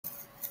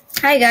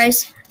Hi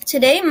guys,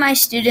 today my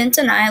students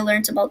and I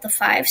learned about the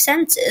 5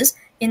 senses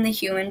in the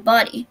human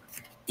body.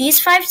 These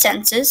 5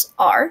 senses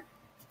are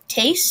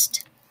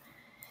taste,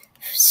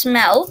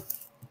 smell,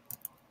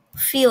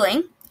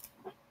 feeling,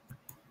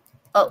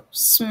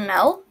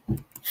 smell,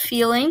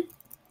 feeling,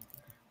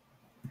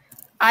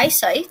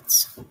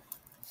 eyesight,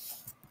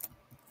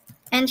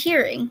 and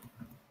hearing.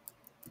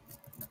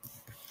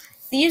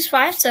 These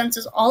 5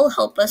 senses all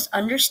help us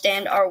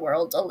understand our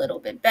world a little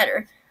bit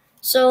better.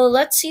 So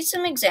let's see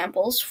some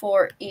examples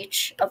for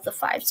each of the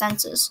 5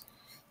 senses.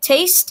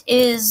 Taste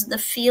is the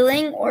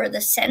feeling or the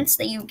sense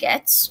that you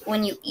get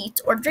when you eat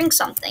or drink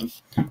something.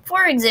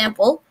 For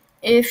example,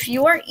 if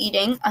you are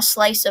eating a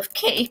slice of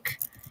cake,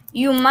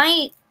 you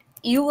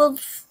will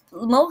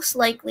most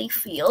likely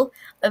feel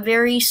a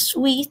very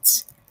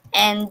sweet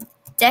and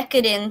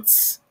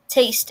decadent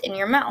taste in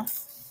your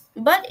mouth.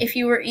 But if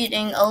you were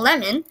eating a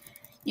lemon,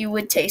 you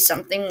would taste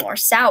something more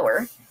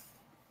sour.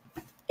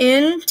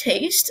 In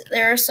taste,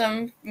 there are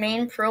some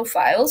main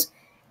profiles,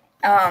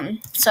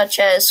 such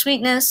as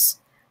sweetness,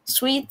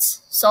 sweet,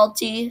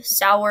 salty,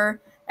 sour,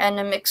 and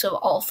a mix of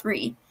all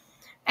three.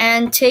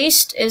 And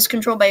taste is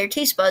controlled by your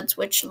taste buds,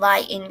 which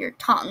lie in your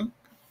tongue.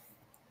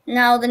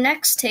 Now, the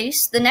next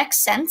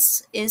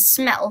sense is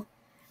smell.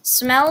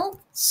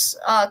 Smell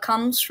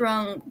comes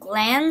from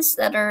glands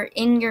that are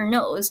in your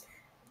nose,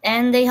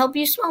 and they help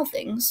you smell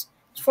things.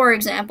 For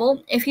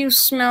example, if you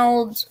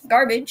smelled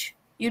garbage,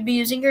 you'd be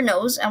using your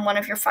nose and one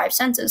of your 5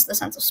 senses, the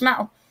sense of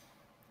smell.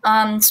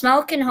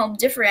 Smell can help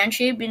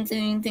differentiate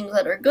between things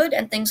that are good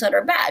and things that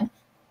are bad.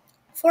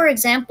 For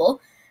example,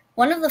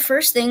 one of the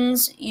first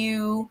things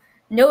you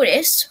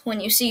notice when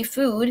you see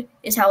food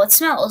is how it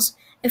smells.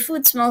 If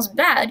food smells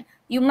bad,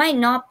 you might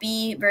not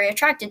be very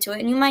attracted to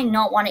it and you might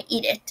not want to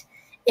eat it.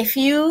 If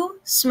you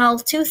smell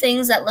 2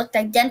 things that looked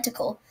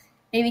identical,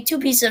 maybe 2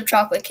 pieces of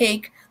chocolate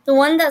cake, the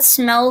one that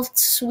smelled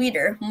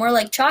sweeter, more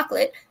like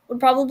chocolate,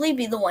 would probably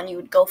be the one you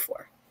would go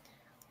for.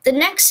 The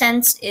next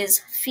sense is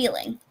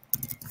feeling.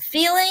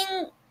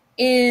 Feeling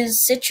is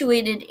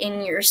situated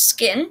in your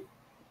skin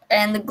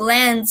and the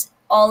glands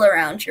all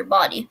around your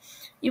body.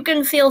 You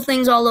can feel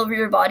things all over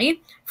your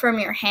body, from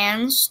your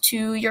hands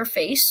to your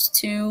face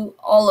to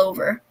all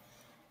over,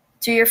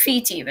 to your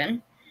feet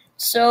even.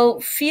 So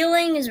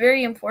feeling is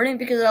very important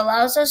because it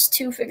allows us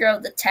to figure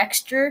out the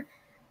texture,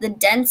 the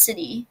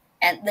density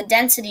and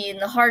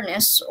the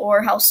hardness,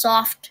 or how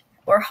soft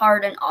or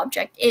hard an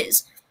object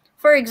is.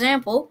 For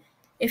example,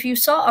 if you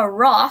saw a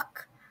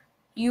rock,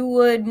 you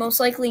would most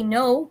likely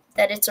know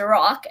that it's a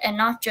rock and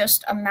not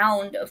just a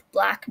mound of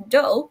black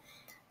dough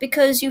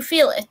because you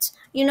feel it.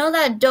 You know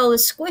that dough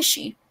is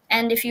squishy,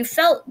 and if you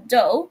felt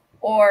dough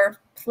or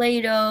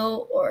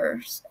Play-Doh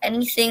or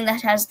anything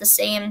that has the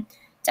same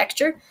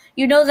texture,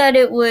 you know that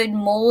it would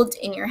mold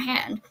in your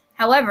hand.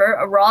 However,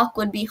 a rock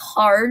would be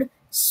hard,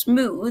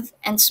 smooth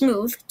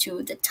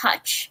to the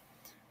touch.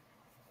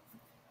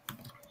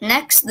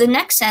 The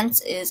next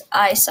sense is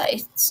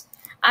eyesight.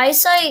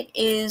 Eyesight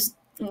is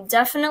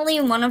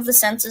definitely one of the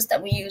senses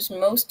that we use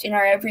most in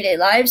our everyday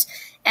lives,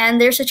 and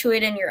they're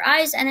situated in your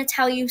eyes, and it's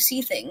how you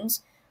see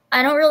things.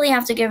 I don't really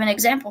have to give an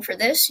example for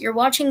this. You're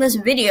watching this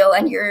video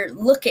and you're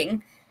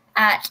looking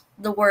at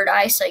the word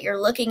eyesight.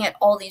 You're looking at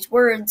all these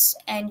words,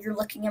 and you're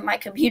looking at my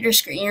computer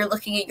screen. You're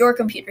looking at your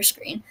computer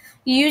screen.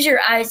 You use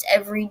your eyes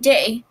every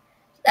day,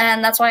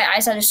 and that's why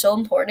eyesight is so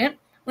important.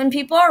 When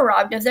people are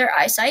robbed of their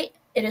eyesight,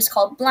 it is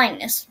called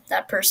blindness.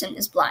 That person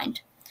is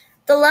blind.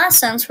 The last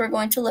sense we're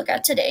going to look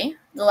at today,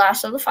 the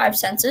last of the 5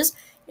 senses,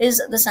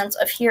 is the sense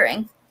of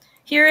hearing.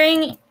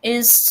 The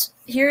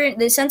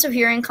sense of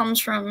hearing comes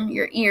from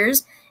your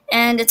ears,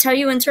 and it's how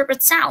you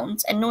interpret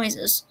sounds and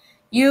noises.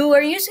 You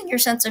are using your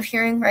sense of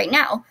hearing right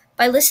now.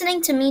 By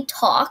listening to me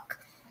talk,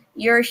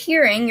 your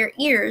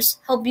ears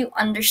help you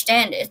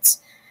understand it.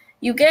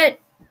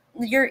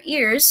 Your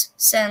ears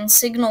send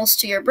signals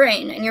to your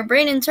brain, and your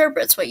brain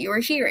interprets what you are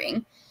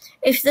hearing.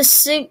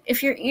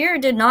 If your ear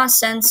did not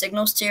send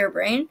signals to your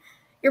brain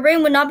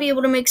would not be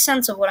able to make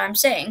sense of what I'm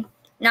saying.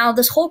 Now,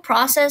 this whole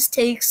process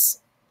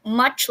takes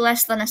much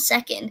less than a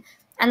second,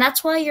 and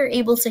that's why you're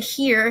able to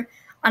hear,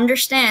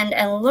 understand,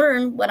 and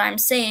learn what I'm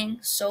saying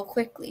so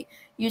quickly,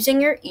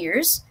 using your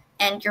ears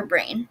and your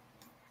brain.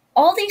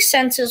 All these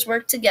senses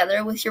work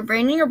together with your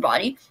brain and your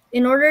body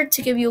in order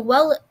to give you a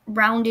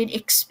well-rounded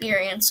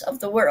experience of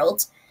the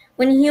world.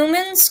 When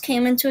humans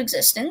came into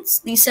existence,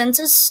 these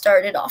senses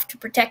started off to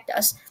protect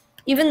us.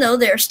 Even though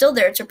they are still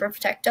there to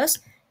protect us,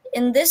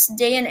 in this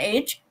day and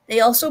age, they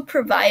also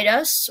provide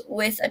us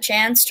with a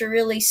chance to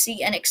really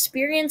see and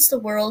experience the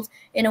world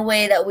in a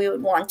way that we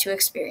would want to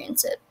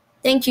experience it.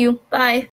 Thank you. Bye.